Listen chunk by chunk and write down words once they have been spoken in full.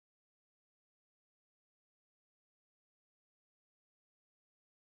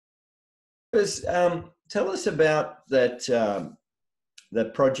Tell us about the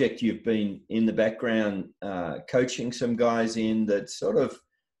project you've been in the background coaching some guys in, that's sort of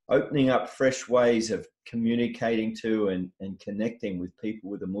opening up fresh ways of communicating to and connecting with people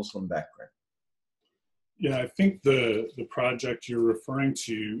with a Muslim background. Yeah, I think the project you're referring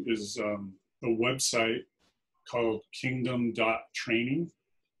to is a website called kingdom.training.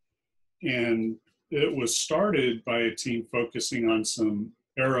 And it was started by a team focusing on some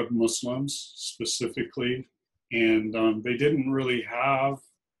Arab Muslims specifically. And they didn't really have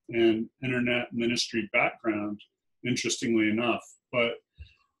an internet ministry background, interestingly enough, but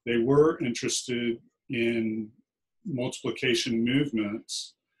they were interested in multiplication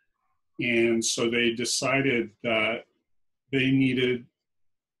movements. And so they decided that they needed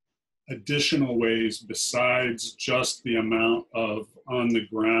additional ways besides just the amount of on the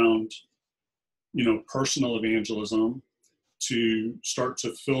ground, personal evangelism, to start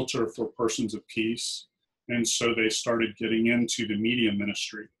to filter for persons of peace. And so they started getting into the media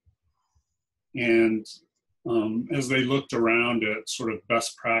ministry. And as they looked around at sort of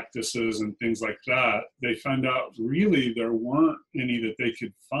best practices and things like that, they found out really there weren't any that they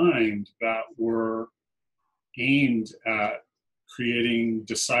could find that were aimed at creating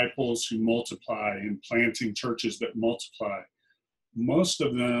disciples who multiply and planting churches that multiply. Most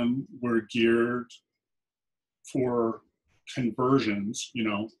of them were geared for conversions,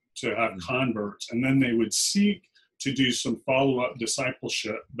 to have converts, and then they would seek to do some follow-up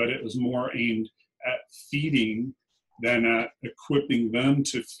discipleship, but it was more aimed at feeding than at equipping them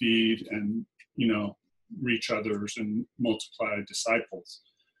to feed and, reach others and multiply disciples.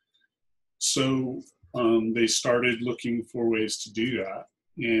 So they started looking for ways to do that.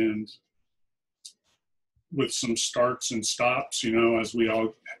 And with some starts and stops, as we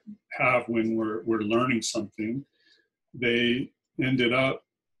all have when we're learning something, they ended up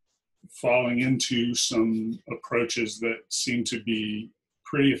falling into some approaches that seemed to be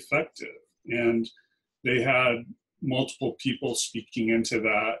pretty effective. And they had multiple people speaking into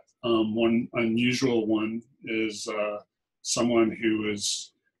that. One unusual one is someone who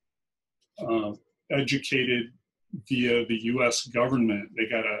is educated via the US government. They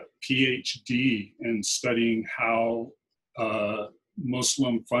got a PhD in studying how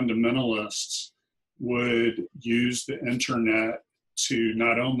Muslim fundamentalists would use the internet to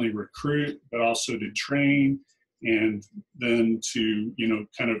not only recruit, but also to train, and then to,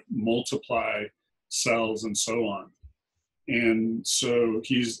 kind of multiply cells and so on. And so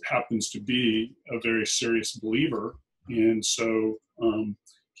he happens to be a very serious believer. And so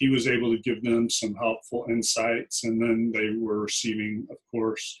he was able to give them some helpful insights. And then they were receiving, of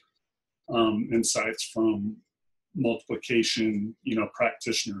course, insights from multiplication,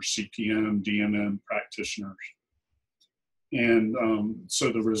 practitioners, CPM, DMM practitioners. And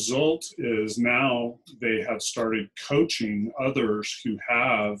so the result is now they have started coaching others who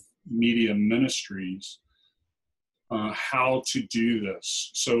have media ministries how to do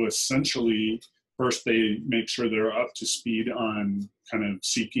this. So essentially, first they make sure they're up to speed on kind of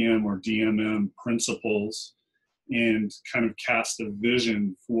CPM or DMM principles and kind of cast a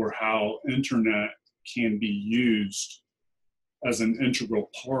vision for how internet can be used as an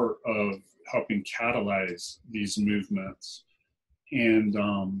integral part of helping catalyze these movements. And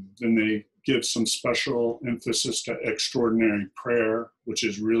then they give some special emphasis to extraordinary prayer, which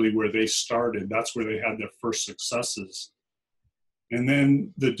is really where they started. That's where they had their first successes. And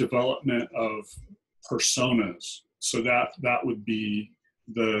then the development of personas. So that would be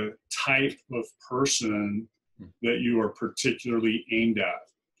the type of person that you are particularly aimed at.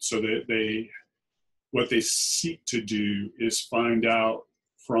 So that what they seek to do is find out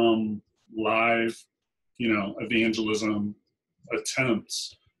from live, evangelism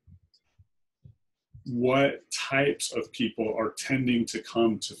attempts, what types of people are tending to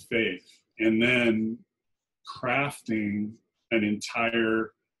come to faith, and then crafting an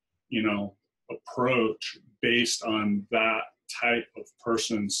entire, approach based on that type of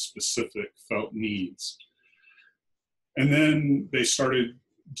person's specific felt needs. And then they started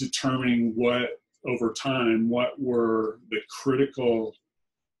determining over time, what were the critical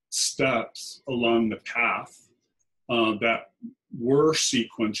steps along the path that were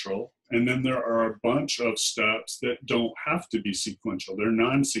sequential. And then there are a bunch of steps that don't have to be sequential. They're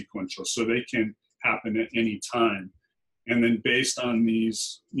non-sequential, so they can happen at any time. And then based on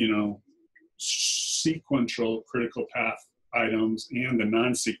these, sequential critical path items and the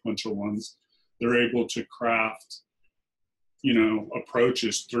non-sequential ones, they're able to craft,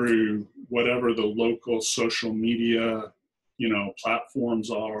 approaches through whatever the local social media, platforms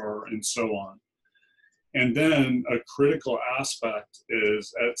are, and so on. And then a critical aspect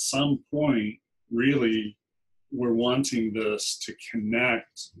is at some point, really, we're wanting this to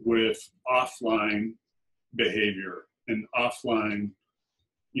connect with offline behavior and offline,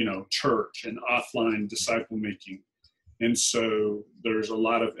 church and offline disciple making. And so there's a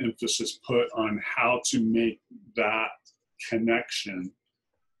lot of emphasis put on how to make that connection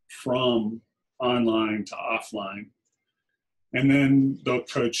from online to offline. And then they'll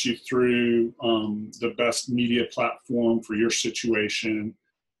coach you through the best media platform for your situation,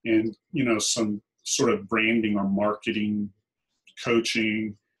 and some sort of branding or marketing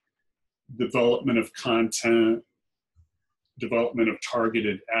coaching, development of content, development of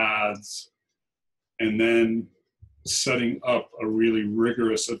targeted ads, and then setting up a really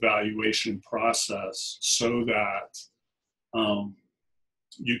rigorous evaluation process so that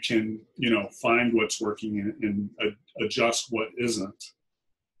you can, find what's working and adjust what isn't,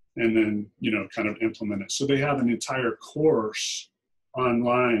 and then, kind of implement it. So they have an entire course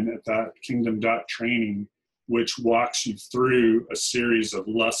online at that kingdom.training, which walks you through a series of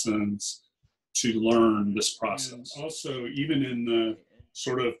lessons to learn this process. And also, even in the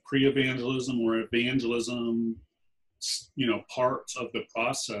sort of pre-evangelism or evangelism, parts of the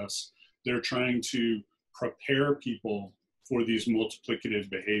process, they're trying to prepare people for these multiplicative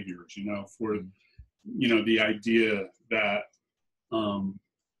behaviors, for, the idea that,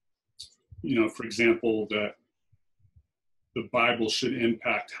 for example, that the Bible should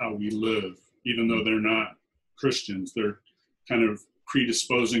impact how we live, even though they're not Christians. They're kind of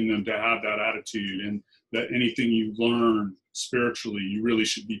predisposing them to have that attitude, and that anything you learn spiritually, you really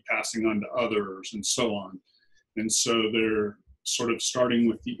should be passing on to others, and so on. And so they're sort of starting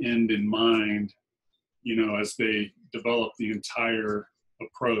with the end in mind, as they develop the entire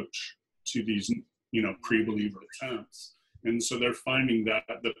approach to these, pre-believer attempts. And so they're finding that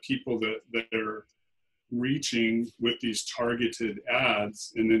the people that they're reaching with these targeted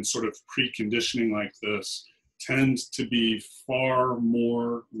ads and then sort of preconditioning like this tends to be far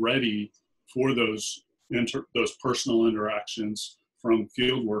more ready for those personal interactions from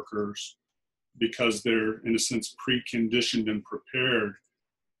field workers, because they're, in a sense, preconditioned and prepared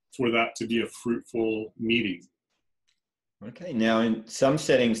for that to be a fruitful meeting. Okay, now in some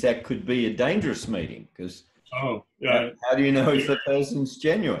settings that could be a dangerous meeting, because how do you know if the person's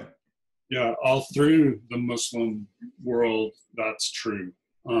genuine? Yeah, all through the Muslim world, that's true.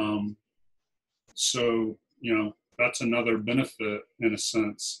 So, that's another benefit, in a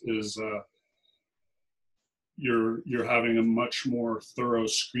sense, is you're having a much more thorough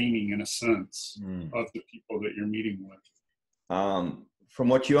screening, in a sense, of the people that you're meeting with. From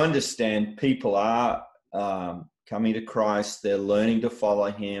what you understand, people are coming to Christ, they're learning to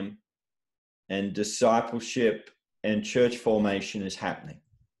follow him, and discipleship and church formation is happening.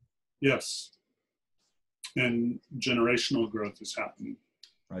 Yes. And generational growth is happening.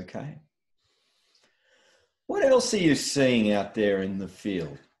 Okay. What else are you seeing out there in the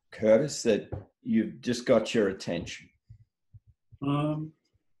field, Curtis, that you've just got your attention?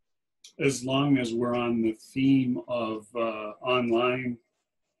 As long as we're on the theme of online,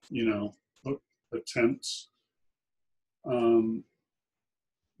 attempts,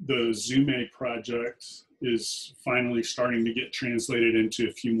 the Zume project is finally starting to get translated into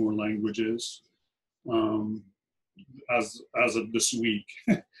a few more languages. As of this week,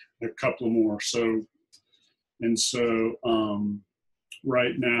 a couple more. So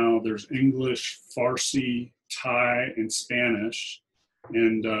right now there's English, Farsi, Thai, and Spanish.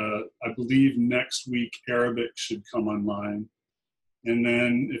 And I believe next week Arabic should come online. And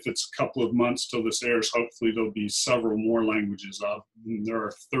then if it's a couple of months till this airs, hopefully there'll be several more languages up. And there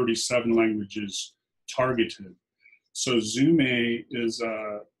are 37 languages targeted. So Zume is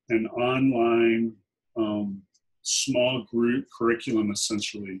an online small group curriculum,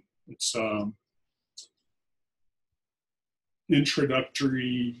 essentially. It's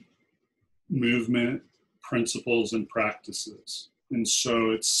introductory movement principles and practices. And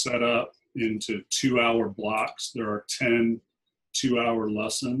so it's set up into 2-hour blocks. There are 10 2-hour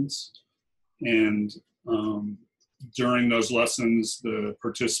lessons. And during those lessons, the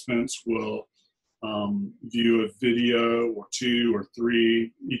participants will view a video or 2 or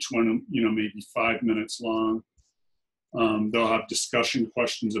 3, each one, maybe 5 minutes long. They'll have discussion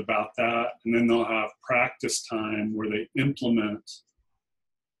questions about that, and then they'll have practice time where they implement,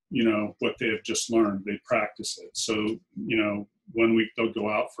 what they have just learned. They practice it. So, 1 week they'll go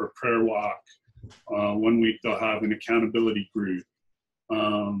out for a prayer walk. 1 week they'll have an accountability group.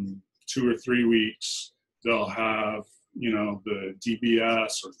 2 or 3 weeks they'll have, the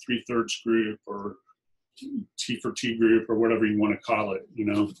DBS or 3/3 group or T for T group or whatever you want to call it,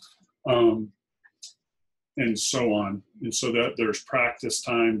 and so on. And so that there's practice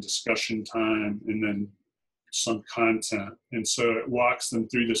time, discussion time, and then some content. And so it walks them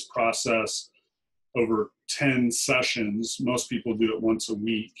through this process over 10 sessions. Most people do it once a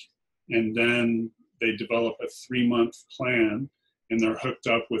week. And then they develop a 3-month plan, and they're hooked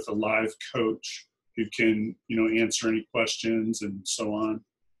up with a live coach who can, answer any questions and so on,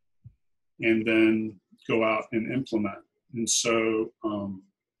 and then go out and implement. And so,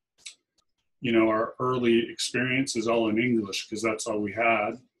 our early experience is all in English because that's all we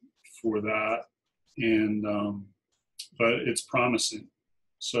had for that. And, but it's promising.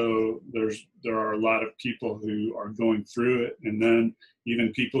 So there are a lot of people who are going through it. And then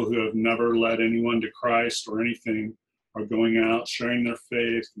even people who have never led anyone to Christ or anything are going out, sharing their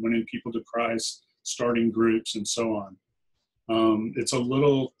faith, winning people to Christ, starting groups, and so on. It's a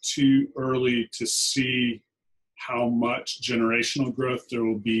little too early to see how much generational growth there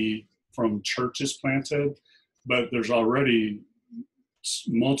will be from churches planted, but there's already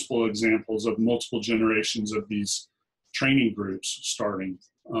multiple examples of multiple generations of these training groups starting.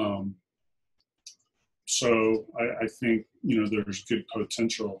 So I think, there's good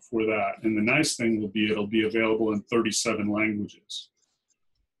potential for that. And the nice thing will be it'll be available in 37 languages.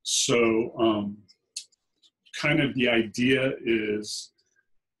 So kind of the idea is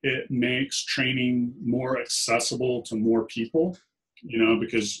it makes training more accessible to more people,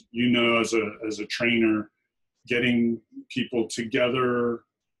 because, as a trainer, getting people together,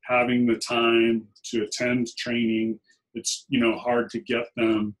 having the time to attend training, it's, hard to get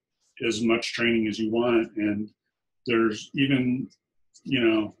them as much training as you want. And there's even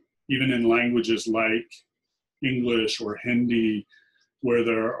in languages like English or Hindi, where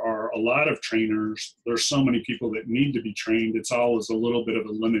there are a lot of trainers, there's so many people that need to be trained. It's always a little bit of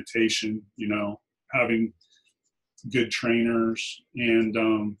a limitation, having good trainers.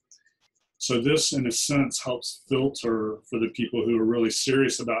 And so this, in a sense, helps filter for the people who are really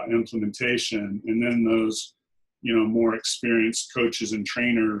serious about implementation. And then those, more experienced coaches and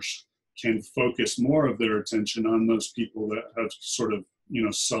trainers can focus more of their attention on those people that have sort of,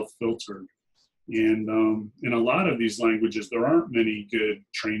 self-filtered. And in a lot of these languages, there aren't many good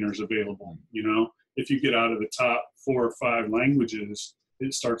trainers available. If you get out of the top 4 or 5 languages,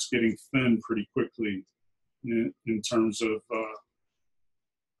 it starts getting thin pretty quickly in terms of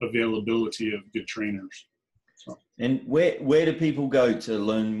availability of good trainers. So. And where do people go to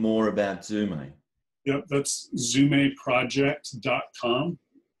learn more about Zume? Yep, that's zumeproject.com.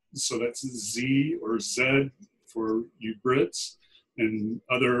 So that's Z or Z for you Brits and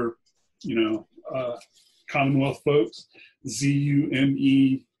other, Commonwealth folks,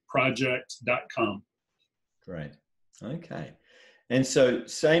 zumeproject.com. Great. Okay. And so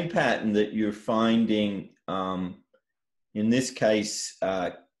same pattern that you're finding, in this case,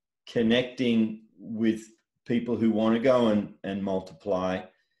 connecting with people who want to go and multiply.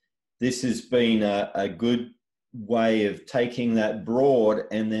 This has been a good way of taking that broad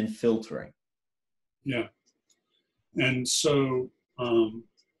and then filtering. Yeah. And so,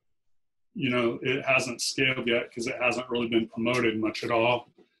 it hasn't scaled yet because it hasn't really been promoted much at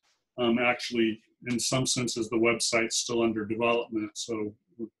all. Actually, in some senses, the website's still under development. So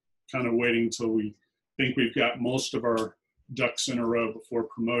we're kind of waiting until we think we've got most of our ducks in a row before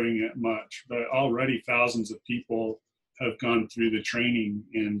promoting it much. But already thousands of people have gone through the training,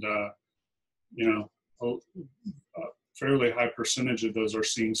 and, a fairly high percentage of those are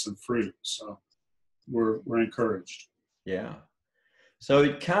seeing some fruit. So we're encouraged. Yeah. So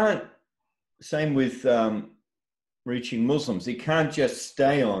it can't, same with reaching Muslims, it can't just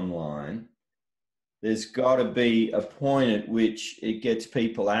stay online. There's got to be a point at which it gets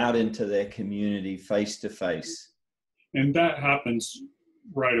people out into their community face to face. And that happens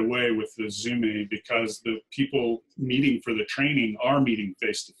right away with the Zume, because the people meeting for the training are meeting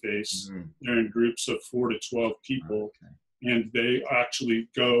face to face. They're in groups of 4 to 12 people. Okay. And they actually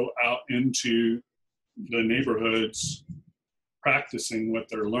go out into the neighborhoods practicing what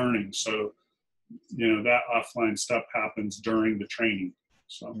they're learning. So, that offline stuff happens during the training.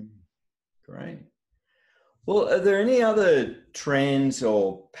 So, great. Well, are there any other trends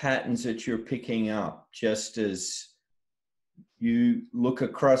or patterns that you're picking up just as you look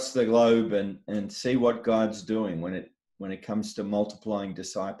across the globe and see what God's doing when it comes to multiplying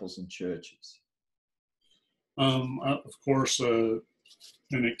disciples and churches? Of course, an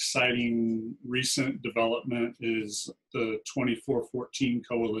exciting recent development is the 2414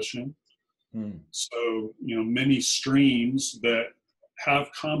 Coalition. So, many streams that have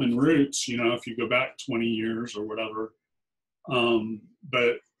common roots, if you go back 20 years or whatever,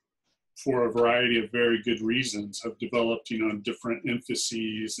 but for a variety of very good reasons have developed, different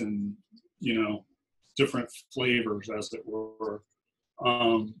emphases and, different flavors, as it were,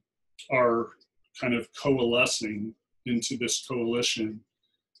 are kind of coalescing into this coalition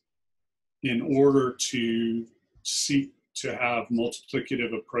in order to seek to have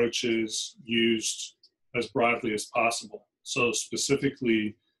multiplicative approaches used as broadly as possible. So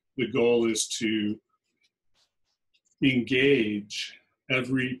specifically, the goal is to engage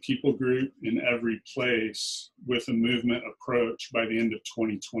every people group in every place with a movement approach by the end of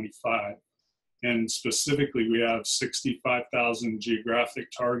 2025. And specifically, we have 65,000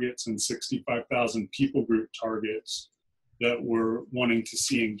 geographic targets and 65,000 people group targets that we're wanting to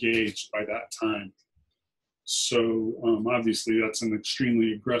see engaged by that time. So obviously, that's an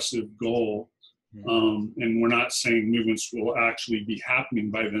extremely aggressive goal. And we're not saying movements will actually be happening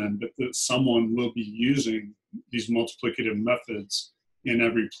by then, but that someone will be using these multiplicative methods in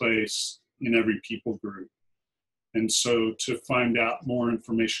every place, in every people group. And so to find out more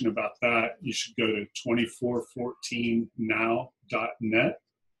information about that, you should go to 2414now.net.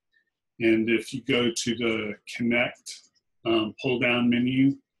 And if you go to the Connect pull down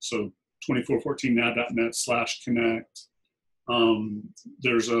menu, so 2414now.net/connect,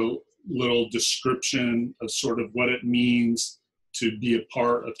 there's a little description of sort of what it means to be a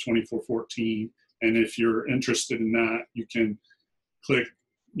part of 2414. And if you're interested in that, you can click,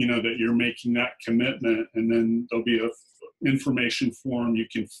 that you're making that commitment, and then there'll be a information form you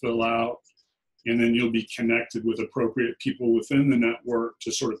can fill out, and then you'll be connected with appropriate people within the network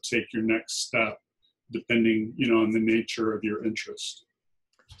to sort of take your next step, depending, on the nature of your interest.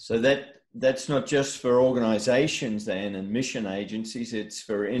 So that's not just for organizations then and mission agencies, it's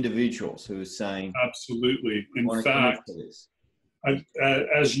for individuals who are saying, absolutely. In fact,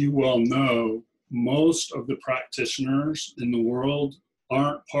 as you well know, most of the practitioners in the world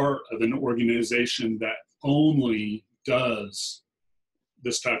aren't part of an organization that only does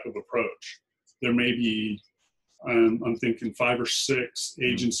this type of approach. There may be, I'm thinking 5 or 6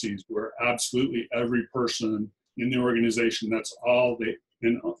 agencies where absolutely every person in the organization, that's only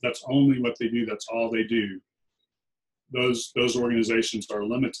what they do, that's all they do. Those organizations are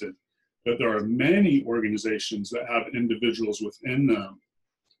limited, but there are many organizations that have individuals within them,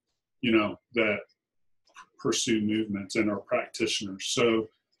 that pursue movements and are practitioners. So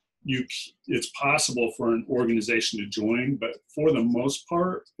it's possible for an organization to join, but for the most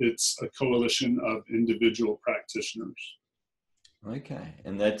part, it's a coalition of individual practitioners. Okay,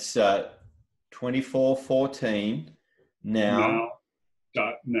 and that's 2414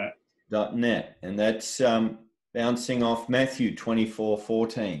 now.net, and that's bouncing off Matthew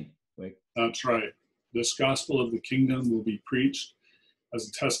 24:14. That's right. This gospel of the kingdom will be preached as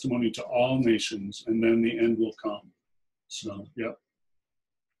a testimony to all nations, and then the end will come. So, yep.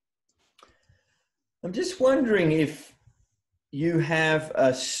 I'm just wondering if you have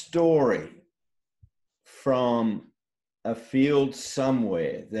a story from a field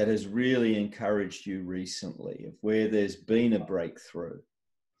somewhere that has really encouraged you recently, of where there's been a breakthrough.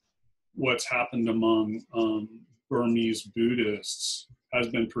 What's happened among Burmese Buddhists has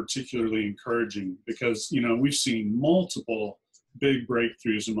been particularly encouraging because, we've seen multiple big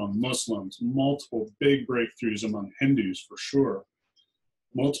breakthroughs among Muslims, multiple big breakthroughs among Hindus for sure,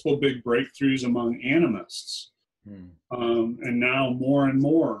 multiple big breakthroughs among animists, and now more and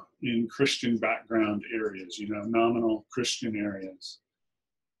more in Christian background areas, nominal Christian areas.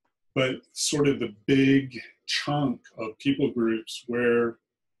 But sort of the big chunk of people groups where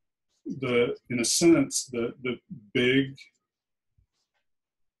in a sense, the big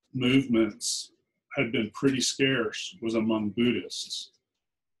movements had been pretty scarce was among Buddhists.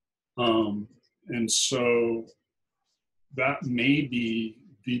 And so that may be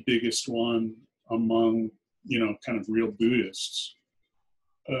the biggest one among, kind of real Buddhists,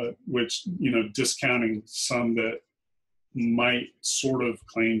 which, discounting some that might sort of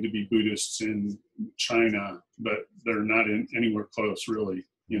claim to be Buddhists in China, but they're not anywhere close really,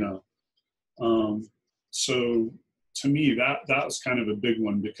 So to me, that was kind of a big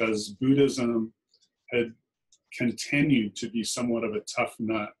one because Buddhism had continued to be somewhat of a tough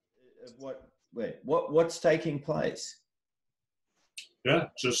nut. What's taking place? Yeah,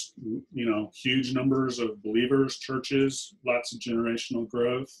 just, huge numbers of believers, churches, lots of generational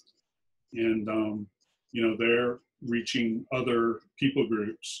growth. And, they're reaching other people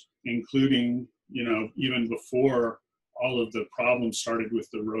groups, including, even before all of the problems started with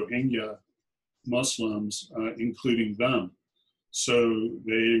the Rohingya Muslims, including them. So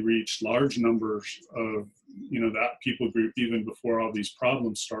they reached large numbers of, that people group even before all these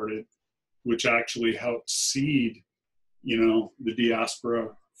problems started, which actually helped seed, the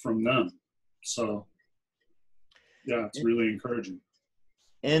diaspora from them. So, yeah, it's really encouraging.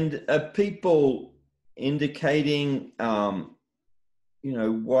 And are people indicating,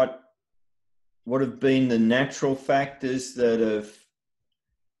 what have been the natural factors that have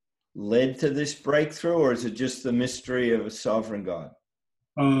led to this breakthrough, or is it just the mystery of a sovereign God?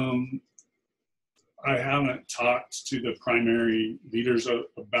 I haven't talked to the primary leaders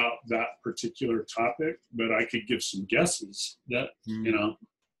about that particular topic, but I could give some guesses that,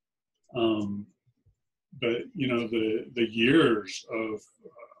 but the years of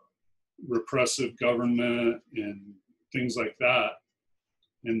repressive government and things like that,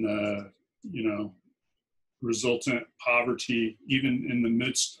 and the, resultant poverty, even in the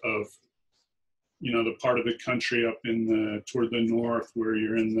midst of, the part of the country up toward the north where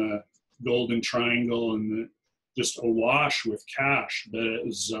you're in the Golden Triangle and just awash with cash that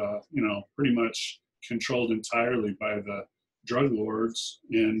is, pretty much controlled entirely by the drug lords,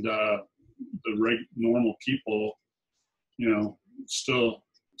 and the normal people, still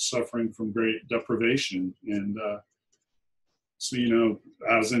suffering from great deprivation. And so,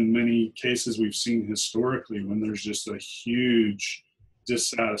 as in many cases we've seen historically, when there's just a huge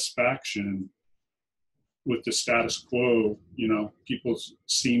dissatisfaction with the status quo, people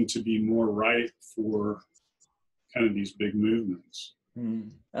seem to be more ripe for kind of these big movements.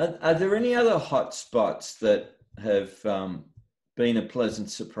 Are there any other hot spots that have been a pleasant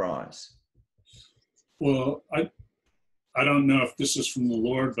surprise? Well, I don't know if this is from the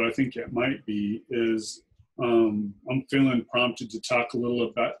Lord, but I think it might be, I'm feeling prompted to talk a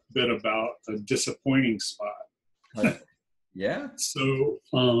little bit about a disappointing spot. Yeah. So,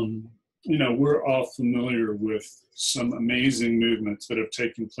 we're all familiar with some amazing movements that have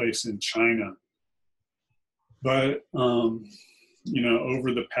taken place in China. But,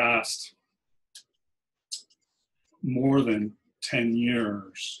 over the past more than 10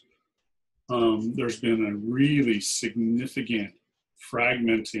 years, there's been a really significant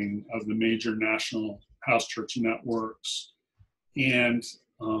fragmenting of the major national house church networks. And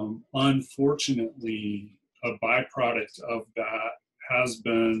unfortunately, a byproduct of that has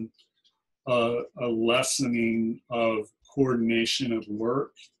been a lessening of coordination of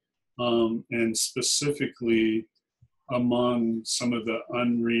work, and specifically among some of the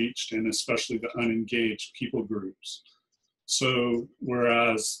unreached and especially the unengaged people groups. So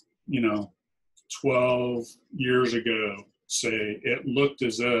whereas, 12 years ago, say, it looked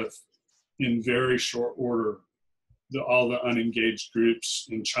as if in very short order, all the unengaged groups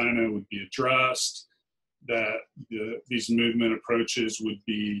in China would be addressed, that these movement approaches would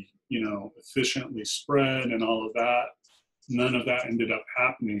be, efficiently spread and all of that. None of that ended up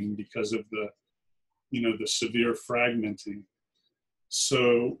happening because of the severe fragmenting.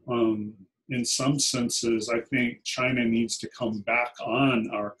 So in some senses, I think China needs to come back on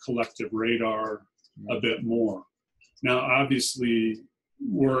our collective radar a bit more. Now, obviously,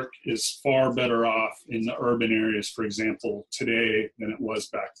 work is far better off in the urban areas, for example, today than it was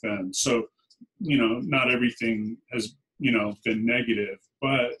back then. So, not everything has, been negative,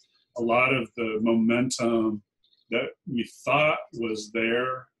 but a lot of the momentum that we thought was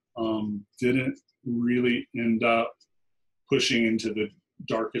there didn't really end up pushing into the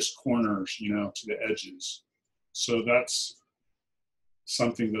darkest corners, to the edges. So that's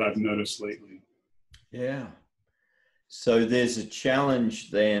something that I've noticed lately. Yeah. So there's a challenge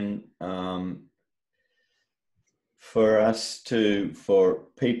then for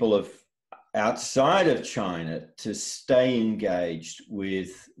people outside of China to stay engaged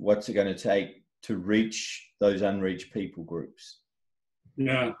with what's it going to take to reach those unreached people groups.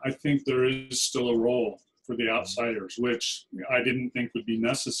 Yeah, I think there is still a role for the outsiders, which I didn't think would be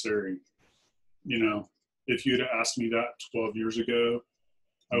necessary. If you'd asked me that 12 years ago,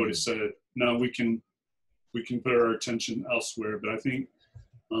 I would have said, no, we can put our attention elsewhere. But I think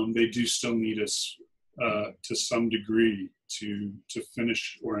they do still need us to some degree to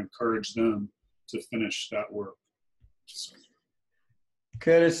finish, or encourage them to finish that work.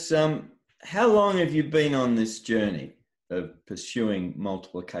 Curtis, how long have you been on this journey of pursuing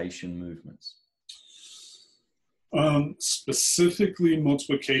multiplication movements? Specifically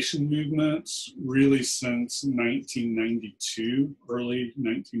multiplication movements, really since 1992, early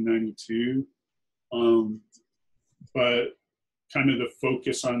 1992. But kind of the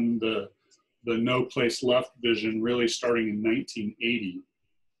focus on the No Place Left vision really starting in 1980.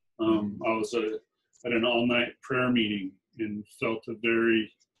 I was at an all-night prayer meeting and felt a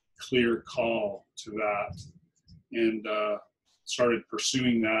very clear call to that, and started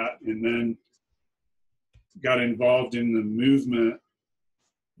pursuing that, and then got involved in the movement,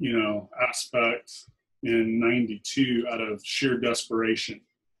 aspect in 92 out of sheer desperation.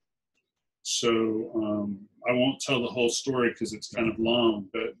 So I won't tell the whole story because it's kind of long,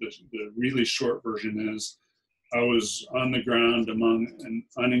 but the really short version is I was on the ground among an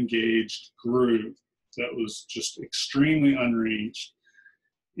unengaged group that was just extremely unreached,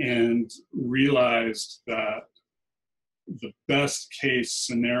 and realized that the best case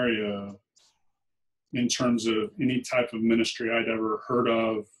scenario in terms of any type of ministry I'd ever heard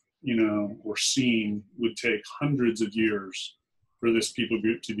of, or seen, would take hundreds of years for this people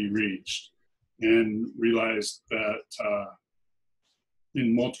group to be reached. And realized that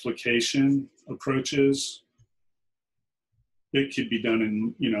in multiplication approaches, it could be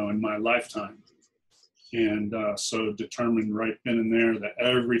done in my lifetime. And so determined right then and there that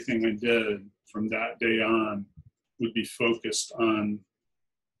everything I did from that day on would be focused on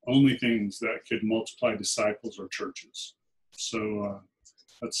only things that could multiply disciples or churches. So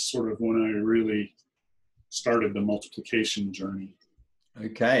that's sort of when I really started the multiplication journey.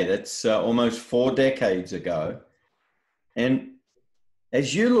 Okay, that's almost 4 decades ago. And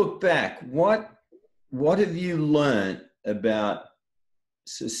as you look back, what have you learned about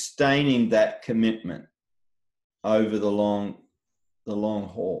sustaining that commitment over the long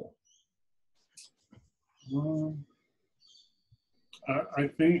haul? I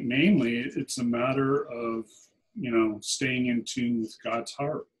think mainly it's a matter of, staying in tune with God's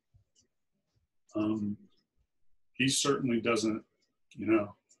heart. He certainly doesn't,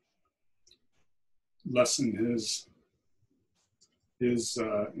 lessen his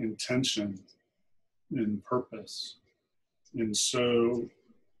intention and purpose. And so,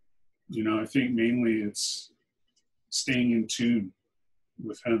 I think mainly it's staying in tune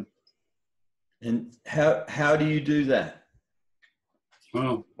with him. And how do you do that?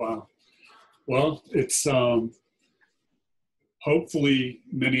 Oh, wow. Well, it's hopefully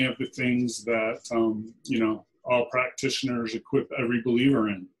many of the things that, all practitioners equip every believer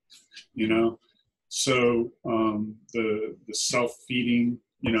in, So the self-feeding,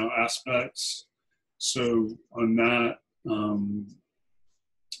 aspects. So on that,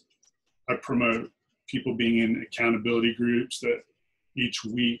 I promote people being in accountability groups that each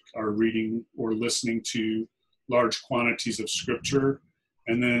week are reading or listening to large quantities of scripture,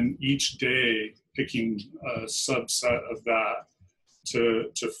 and then each day picking a subset of that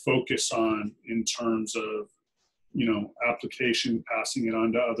to focus on in terms of, application, passing it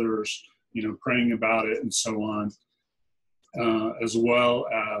on to others, praying about it and so on, as well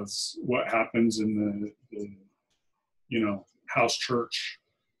as what happens in the house church,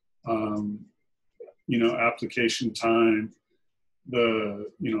 application time, the,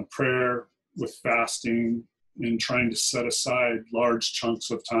 prayer with fasting, and trying to set aside large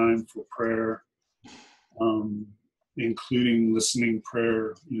chunks of time for prayer, including listening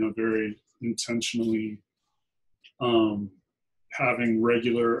prayer, very intentionally, having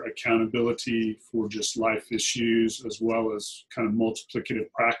regular accountability for just life issues, as well as kind of multiplicative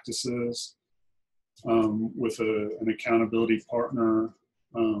practices, with an accountability partner,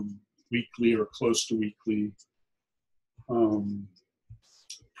 weekly or close to weekly,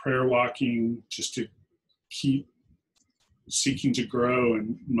 prayer walking, just to keep seeking to grow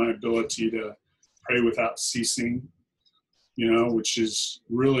in my ability to pray without ceasing, which is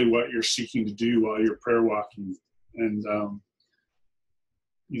really what you're seeking to do while you're prayer walking. And,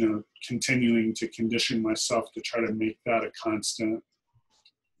 continuing to condition myself to try to make that a constant,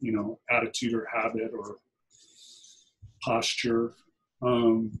 attitude or habit or posture.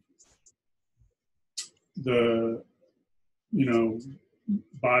 The,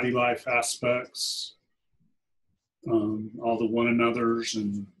 body life aspects, all the one another's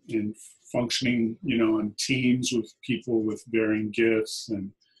and functioning, in teams with people with varying gifts.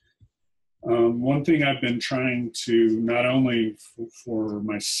 And one thing I've been trying to, not only for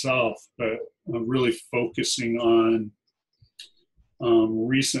myself, but really focusing on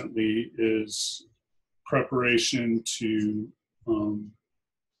recently, is preparation to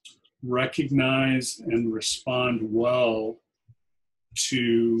recognize and respond well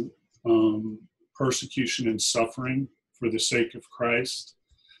to persecution and suffering for the sake of Christ.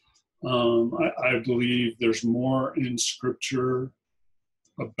 I believe there's more in Scripture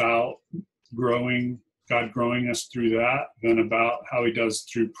about God growing us through that than about how he does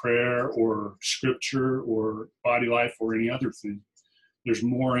through prayer or Scripture or body life or any other thing. There's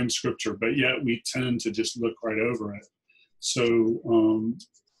more in Scripture, but yet we tend to just look right over it. So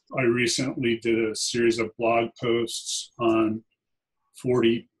I recently did a series of blog posts on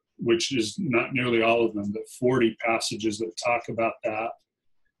 40, which is not nearly all of them, but 40 passages that talk about that.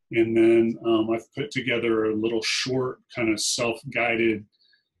 And then I've put together a little short kind of self-guided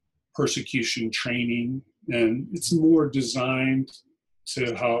persecution training, and it's more designed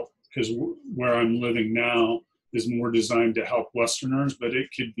to help because where I'm living now is more designed to help Westerners, but it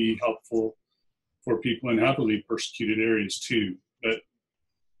could be helpful for people in heavily persecuted areas too, but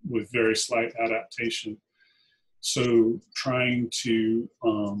with very slight adaptation. So trying to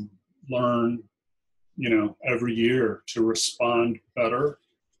learn, every year to respond better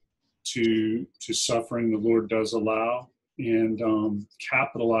to suffering the Lord does allow, and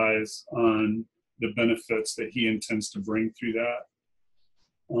capitalize on the benefits that he intends to bring through that.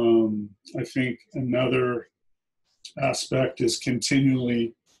 I think another aspect is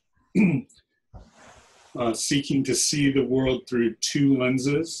continually seeking to see the world through two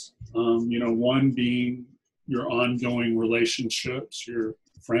lenses. One being your ongoing relationships, your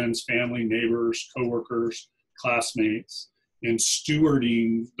friends, family, neighbors, coworkers, classmates, and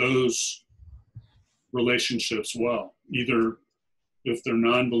stewarding those relationships well. Either if they're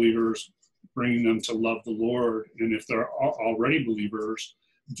non-believers, bringing them to love the Lord, and if they're already believers,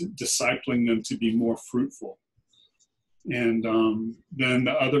 discipling them to be more fruitful. And then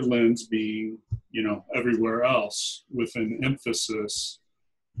the other lens being, everywhere else, with an emphasis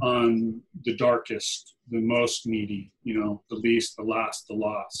on the darkest, the most needy, the least, the last, the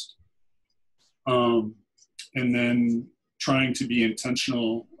lost. And then trying to be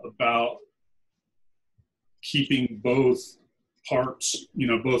intentional about keeping both parts,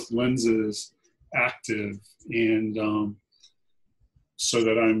 both lenses active, and so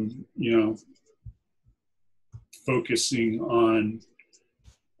that I'm, focusing on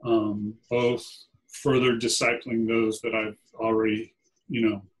both further discipling those that I've already,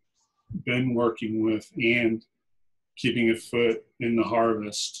 been working with, and keeping a foot in the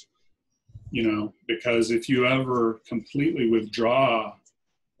harvest, because if you ever completely withdraw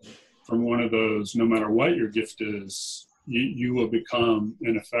from one of those, no matter what your gift is, you will become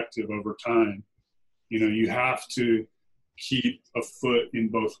ineffective over time. You have to keep a foot in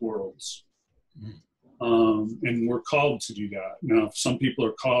both worlds. And we're called to do that. Now, some people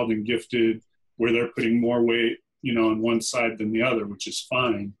are called and gifted where they're putting more weight, on one side than the other, which is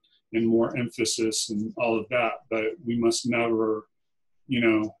fine, and more emphasis and all of that. But we must never,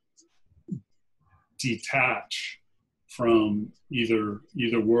 detach from either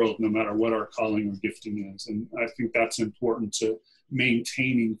world, no matter what our calling or gifting is. And I think that's important to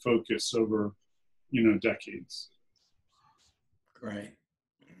maintaining focus over, decades. Great.